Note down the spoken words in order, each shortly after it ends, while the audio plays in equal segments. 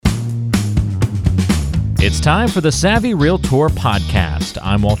It's time for the Savvy Realtor Podcast.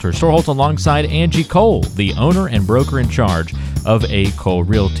 I'm Walter Storholt alongside Angie Cole, the owner and broker in charge of A. Cole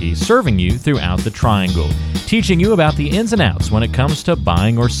Realty, serving you throughout the Triangle, teaching you about the ins and outs when it comes to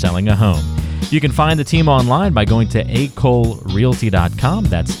buying or selling a home. You can find the team online by going to acolerealty.com.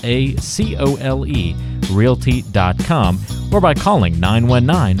 That's A-C-O-L-E realty.com, or by calling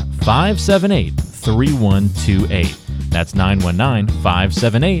 919-578-3128. That's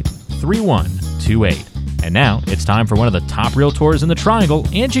 919-578-3128. And now it's time for one of the top realtors in the Triangle,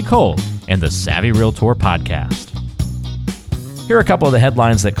 Angie Cole, and the Savvy Realtor Podcast. Here are a couple of the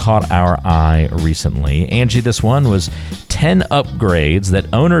headlines that caught our eye recently. Angie, this one was 10 upgrades that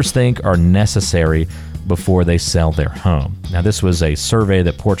owners think are necessary before they sell their home. Now, this was a survey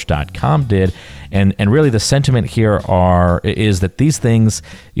that Porch.com did, and really the sentiment here is that these things,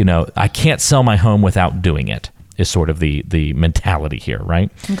 I can't sell my home without doing it, is sort of the mentality here, right?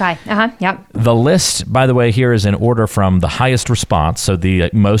 Okay. Yep. The list, by the way, here is in order from the highest response, so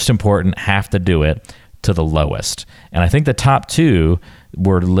the most important have to do it, to the lowest. And I think the top two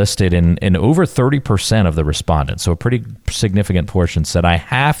were listed in over 30% of the respondents. So a pretty significant portion said, I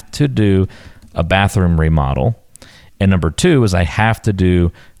have to do a bathroom remodel. And number two is I have to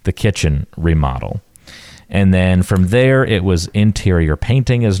do the kitchen remodel. And then from there, it was interior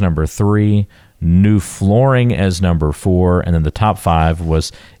painting as number three, new flooring as number four, and then the top five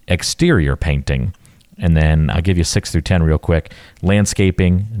was exterior painting. And then I'll give you 6 through 10 real quick.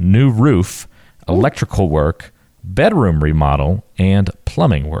 Landscaping, new roof, electrical work, bedroom remodel, and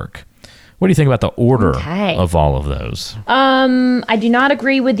plumbing work. What do you think about the order of all of those? I do not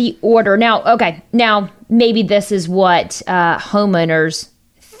agree with the order. Now, maybe this is what homeowners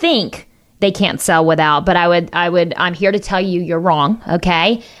think they can't sell without, but I'm here to tell you you're wrong,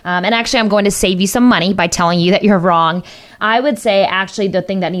 okay? And actually, I'm going to save you some money by telling you that you're wrong. I would say, actually, the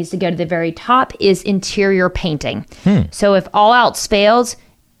thing that needs to go to the very top is interior painting. So if all else fails,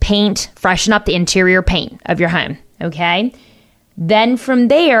 freshen up the interior paint of your home, okay? Then from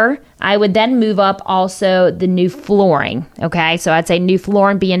there, I would then move up also the new flooring, okay? So I'd say new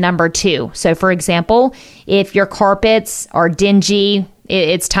flooring being number two. So for example, if your carpets are dingy,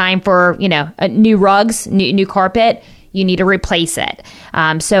 it's time for, new rugs, new carpet, you need to replace it.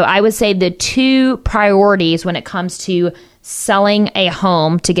 So I would say the two priorities when it comes to selling a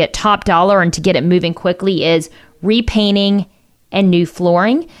home to get top dollar and to get it moving quickly is repainting and new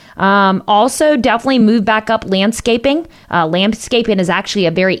flooring. Also, definitely move back up landscaping. Landscaping is actually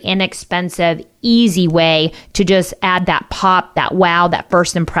a very inexpensive, easy way to just add that pop, that wow, that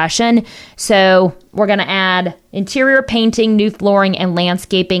first impression. So we're going to add interior painting, new flooring, and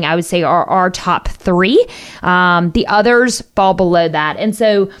landscaping, I would say are our top three. The others fall below that. And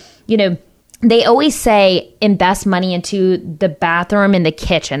so, they always say invest money into the bathroom and the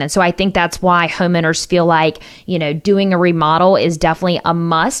kitchen. And so I think that's why homeowners feel like, doing a remodel is definitely a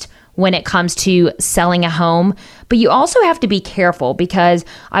must when it comes to selling a home. But you also have to be careful, because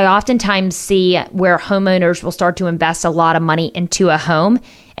I oftentimes see where homeowners will start to invest a lot of money into a home.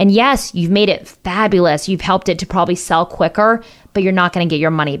 And yes, you've made it fabulous. You've helped it to probably sell quicker, but you're not going to get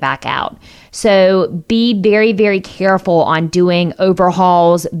your money back out. So be very, very careful on doing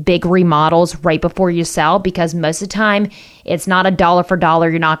overhauls, big remodels right before you sell, because most of the time it's not a dollar for dollar.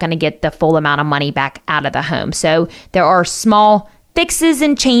 You're not going to get the full amount of money back out of the home. So there are small fixes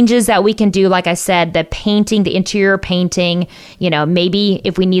and changes that we can do. Like I said, the painting, the interior painting, maybe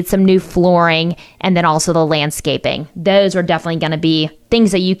if we need some new flooring, and then also the landscaping. Those are definitely going to be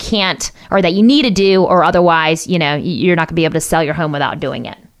things that you can't, or that you need to do, or otherwise, you're not going to be able to sell your home without doing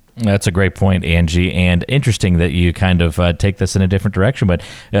it. That's a great point, Angie, and interesting that you kind of take this in a different direction, but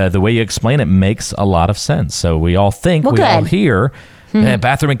the way you explain it makes a lot of sense. So we all think, all hear,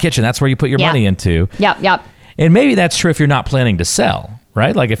 bathroom and kitchen, that's where you put your money into. Yep. And maybe that's true if you're not planning to sell,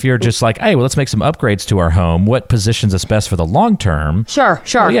 right? Like if you're just like, hey, well, let's make some upgrades to our home. What positions us best for the long term? Sure.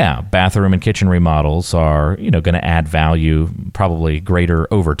 Well, yeah, bathroom and kitchen remodels are, going to add value, probably greater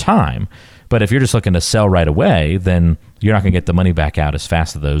over time. But if you're just looking to sell right away, then you're not going to get the money back out as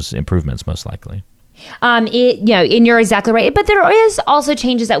fast as those improvements, most likely. And you're exactly right. But there is also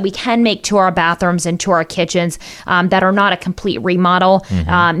changes that we can make to our bathrooms and to our kitchens that are not a complete remodel.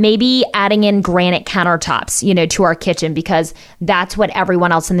 Maybe adding in granite countertops, to our kitchen, because that's what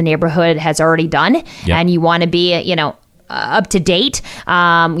everyone else in the neighborhood has already done. Yep. And you want to be, up to date,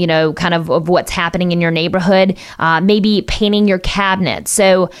 kind of what's happening in your neighborhood, maybe painting your cabinets.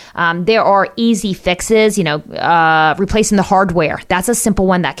 So there are easy fixes, replacing the hardware. That's a simple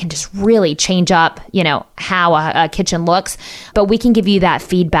one that can just really change up, how a kitchen looks. But we can give you that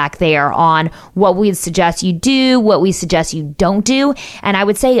feedback there on what we suggest you do, what we suggest you don't do. And I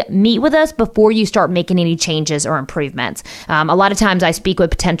would say meet with us before you start making any changes or improvements. A lot of times I speak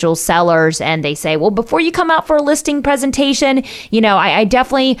with potential sellers and they say, well, before you come out for a listing presentation, I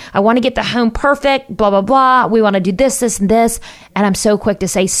want to get the home perfect, blah, blah, blah. We want to do this, this, and this. And I'm so quick to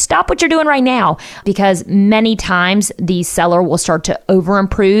say, stop what you're doing right now, because many times the seller will start to over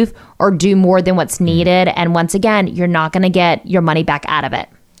improve or do more than what's needed. And once again, you're not going to get your money back out of it.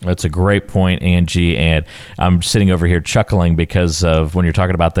 That's a great point, Angie. And I'm sitting over here chuckling because of when you're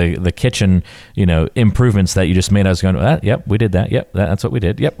talking about the kitchen, improvements that you just made. I was going, yep, we did that. Yep, that's what we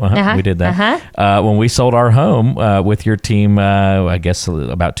did. Yep, we did that. When we sold our home with your team, I guess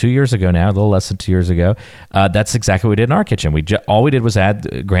about 2 years ago now, a little less than 2 years ago, that's exactly what we did in our kitchen. All we did was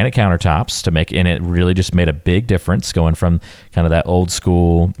add granite countertops and it really just made a big difference going from kind of that old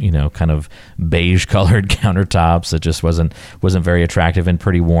school, kind of beige colored countertops that just wasn't very attractive and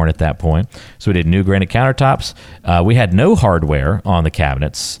pretty worn at that point. So we did new granite countertops. We had no hardware on the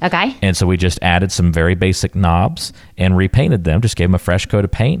cabinets. Okay. And so we just added some very basic knobs and repainted them, just gave them a fresh coat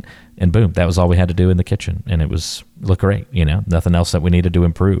of paint, and boom, that was all we had to do in the kitchen. And it looked great, nothing else that we needed to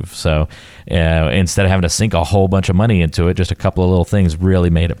improve. So instead of having to sink a whole bunch of money into it, just a couple of little things really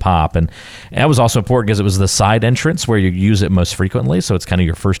made it pop. And that was also important because it was the side entrance where you use it most frequently. So it's kind of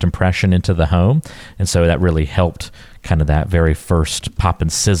your first impression into the home. And so that really helped kind of that very first pop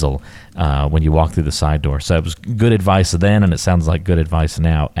and sizzle when you walk through the side door. So it was good advice then, and it sounds like good advice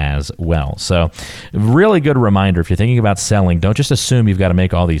now as well. So really good reminder, if you're thinking about selling, don't just assume you've got to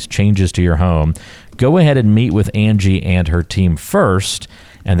make all these changes to your home. Go ahead and meet with Angie and her team first,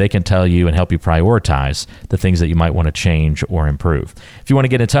 and they can tell you and help you prioritize the things that you might want to change or improve. If you want to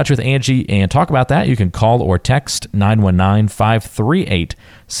get in touch with Angie and talk about that, you can call or text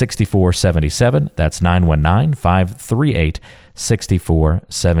 919-538-6477. That's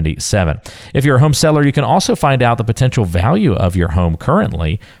 919-538-6477. If you're a home seller, you can also find out the potential value of your home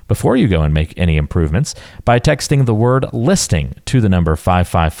currently before you go and make any improvements by texting the word listing to the number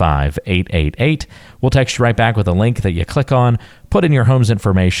 555-888. We'll text you right back with a link that you click on, put in your home's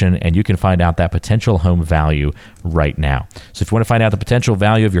information, and you can find out that potential home value right now. So if you want to find out the potential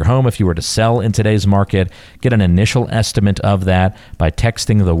value of your home if you were to sell in today's market, get an initial estimate of that by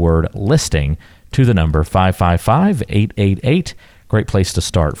texting the word listing to the number 555-888. Great place to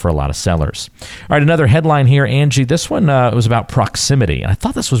start for a lot of sellers. All right, another headline here, Angie. This one was about proximity, and I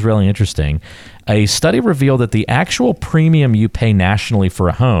thought this was really interesting. A study revealed that the actual premium you pay nationally for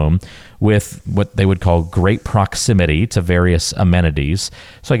a home with what they would call great proximity to various amenities.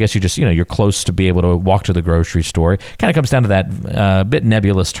 So I guess you just, you're close to be able to walk to the grocery store. Kind of comes down to that bit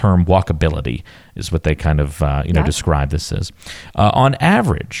nebulous term, walkability, is what they kind of, describe this as. On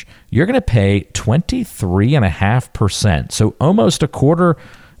average, you're going to pay 23.5%. So almost a quarter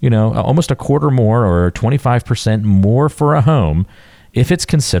more, or 25% more for a home if it's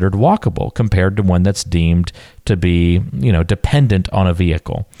considered walkable compared to one that's deemed to be, dependent on a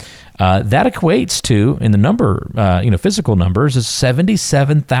vehicle. That equates to, in the number, physical numbers, is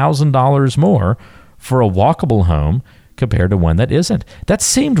 $77,000 more for a walkable home compared to one that isn't. That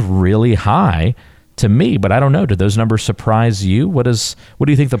seemed really high to me, but I don't know. Did those numbers surprise you? What do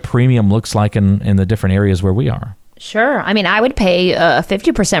you think the premium looks like in the different areas where we are? Sure. I mean, I would pay a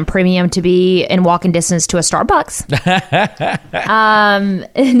 50% premium to be in walking distance to a Starbucks.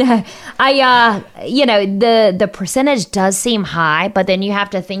 The percentage does seem high, but then you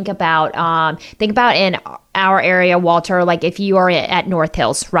have to think about in our area, Walter, like if you are at North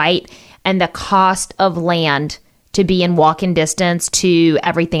Hills, right? And the cost of land to be in walking distance to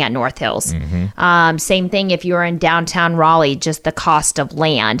everything at North Hills. Mm-hmm. Same thing if you're in downtown Raleigh, just the cost of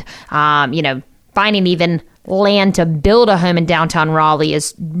land, finding even land to build a home in downtown Raleigh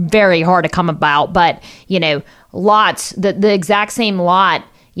is very hard to come about, but lots, the exact same lot,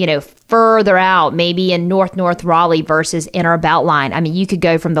 further out, maybe in North Raleigh versus inner Beltline. I mean, you could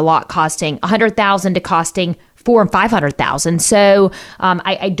go from the lot costing $100,000 to costing $400,000 and $500,000. So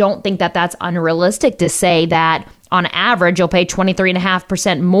I don't think that that's unrealistic to say that on average, you'll pay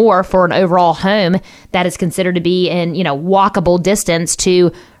 23.5% more for an overall home that is considered to be in, walkable distance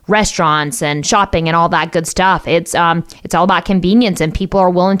to restaurants and shopping and all that good stuff. It's all about convenience, and people are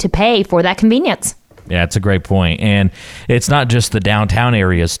willing to pay for that convenience. Yeah, it's a great point. And it's not just the downtown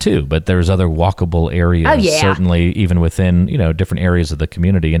areas too, but there's other walkable areas, certainly even within, different areas of the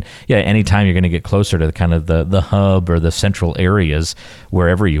community. And yeah, anytime you're going to get closer to kind of the hub or the central areas,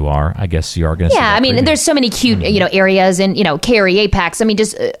 wherever you are, I guess you are going to see that premium. There's so many cute, areas and, Cary, Apex,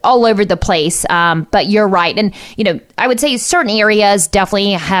 just all over the place. But you're right. And, I would say certain areas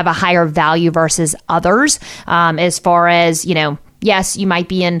definitely have a higher value versus others, as far as, yes, you might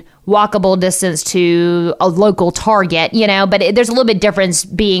be in walkable distance to a local Target, but there's a little bit difference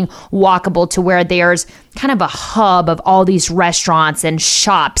being walkable to where there's kind of a hub of all these restaurants and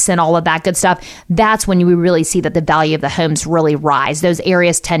shops and all of that good stuff. That's when we really see that the value of the homes really rise. Those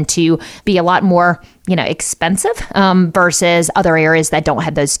areas tend to be a lot more, expensive versus other areas that don't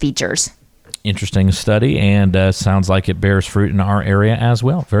have those features. Interesting study, and sounds like it bears fruit in our area as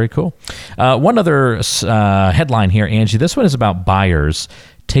well. Very cool. One other headline here, Angie. This one is about buyers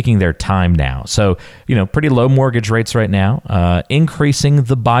taking their time now. So, pretty low mortgage rates right now, increasing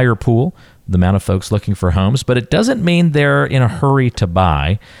the buyer pool, the amount of folks looking for homes, but it doesn't mean they're in a hurry to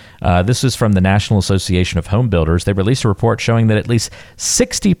buy. This is from the National Association of Home Builders. They released a report showing that at least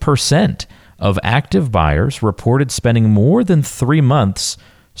 60% of active buyers reported spending more than 3 months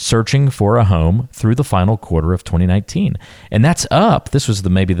searching for a home through the final quarter of 2019. And that's up. This was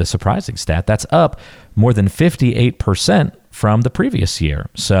maybe the surprising stat. That's up more than 58% from the previous year.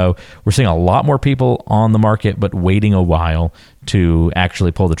 So we're seeing a lot more people on the market, but waiting a while to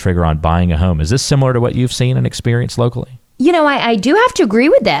actually pull the trigger on buying a home. Is this similar to what you've seen and experienced locally? I do have to agree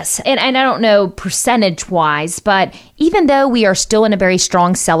with this. And I don't know percentage-wise, but even though we are still in a very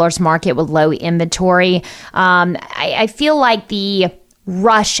strong seller's market with low inventory, I feel like the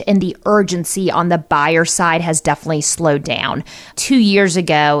rush and the urgency on the buyer side has definitely slowed down. 2 years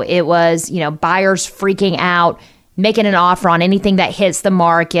ago, it was, buyers freaking out, making an offer on anything that hits the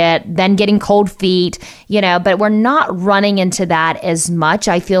market, then getting cold feet, but we're not running into that as much.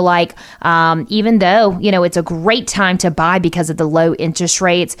 I feel like even though, it's a great time to buy because of the low interest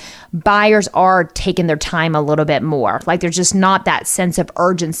rates, buyers are taking their time a little bit more. Like there's just not that sense of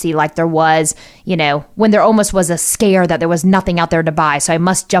urgency like there was, when there almost was a scare that there was nothing out there to buy. So I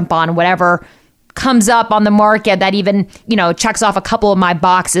must jump on whatever comes up on the market that even, checks off a couple of my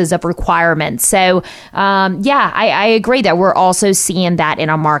boxes of requirements. So, I agree that we're also seeing that in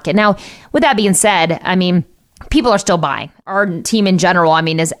our market. Now, with that being said, people are still buying. Our team in general,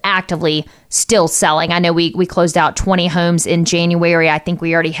 is actively still selling. I know we closed out 20 homes in January. I think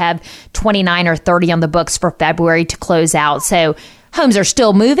we already have 29 or 30 on the books for February to close out. So homes are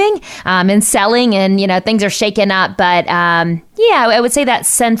still moving and selling, and things are shaking up. But I would say that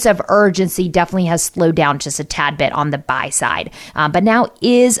sense of urgency definitely has slowed down just a tad bit on the buy side. But now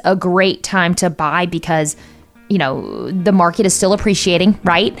is a great time to buy because the market is still appreciating,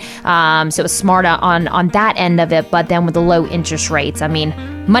 right? So it's smart on that end of it. But then with the low interest rates,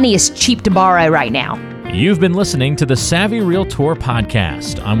 money is cheap to borrow right now. You've been listening to the Savvy Realtor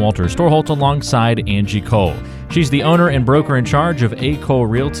podcast. I'm Walter Storholt alongside Angie Cole. She's the owner and broker in charge of A. Cole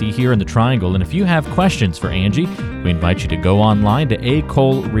Realty here in the Triangle. And if you have questions for Angie, we invite you to go online to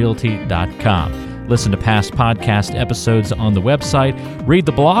acolerealty.com. Listen to past podcast episodes on the website, read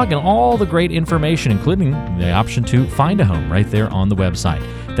the blog, and all the great information, including the option to find a home right there on the website.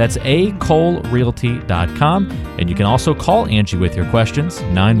 That's acolerealty.com. And you can also call Angie with your questions,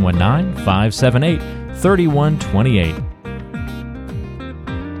 919-578-3128.